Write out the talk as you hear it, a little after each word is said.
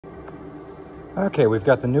Okay, we've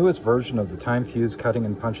got the newest version of the time fuse cutting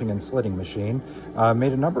and punching and slitting machine.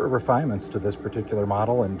 Made a number of refinements to this particular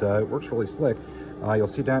model, and it works really slick. You'll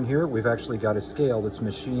see down here we've actually got a scale that's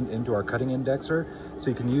machined into our cutting indexer, so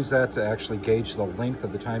you can use that to actually gauge the length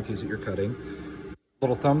of the time fuse that you're cutting.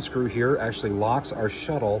 Little thumb screw here actually locks our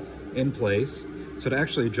shuttle in place. So to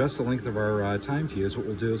actually adjust the length of our time fuse, what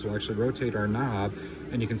we'll do is we'll actually rotate our knob,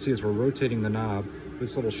 and you can see as we're rotating the knob,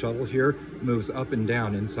 this little shuttle here moves up and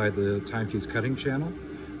down inside the time fuse cutting channel.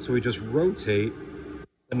 So we just rotate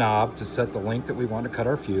the knob to set the length that we want to cut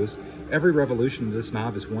our fuse. Every revolution of this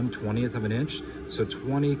knob is 1/20th of an inch, so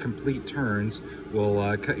 20 complete turns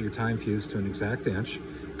will cut your time fuse to an exact inch.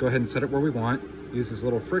 Go ahead and set it where we want. Use this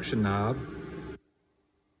little friction knob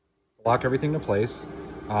to lock everything into place.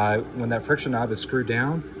 When that friction knob is screwed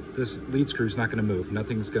down, this lead screw is not going to move.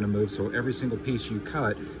 Nothing's going to move, so every single piece you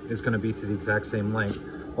cut is going to be to the exact same length.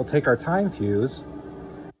 We'll take our time fuse,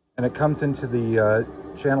 and it comes into the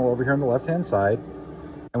channel over here on the left-hand side,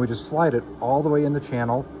 and we just slide it all the way in the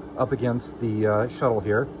channel up against the shuttle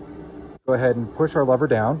here. Go ahead and push our lever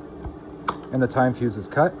down, and the time fuse is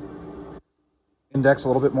cut. Index a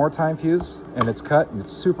little bit more time fuse, and it's cut, and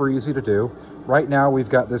it's super easy to do. Right now we've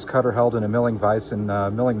got this cutter held in a milling vise and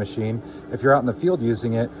milling machine. If you're out in the field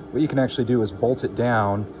using it, what you can actually do is bolt it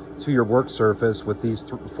down to your work surface with these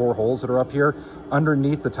 4 holes that are up here.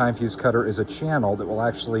 Underneath the time fuse cutter is a channel that will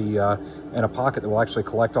actually, in a pocket that will actually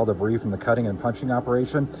collect all the debris from the cutting and punching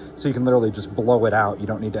operation. So you can literally just blow it out. You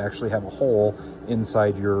don't need to actually have a hole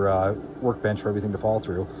inside your workbench for everything to fall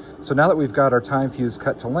through. So now that we've got our time fuse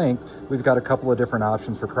cut to length, we've got a couple of different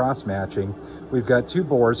options for cross matching. We've got 2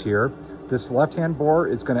 bores here. This left-hand bore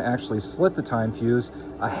is going to actually slit the time fuse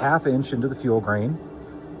a 1/2 inch into the fuel grain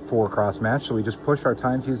for cross match. So we just push our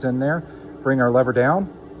time fuse in there, bring our lever down,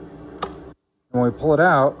 and when we pull it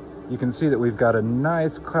out, you can see that we've got a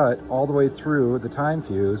nice cut all the way through the time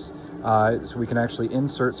fuse, so we can actually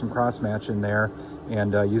insert some cross match in there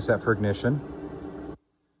and use that for ignition.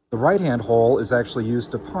 The right-hand hole is actually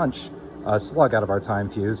used to punch a slug out of our time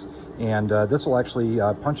fuse, and this will actually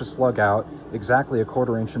punch a slug out exactly a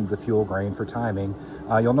 1/4 inch into the fuel grain for timing.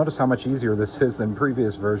 You'll notice how much easier this is than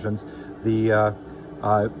previous versions. The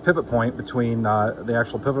pivot point between the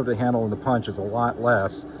actual pivot of the handle and the punch is a lot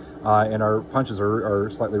less, and our punches are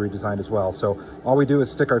slightly redesigned as well. So all we do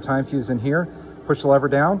is stick our time fuse in here, push the lever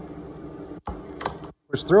down,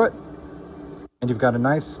 push through it, and you've got a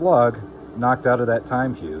nice slug knocked out of that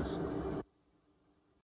time fuse.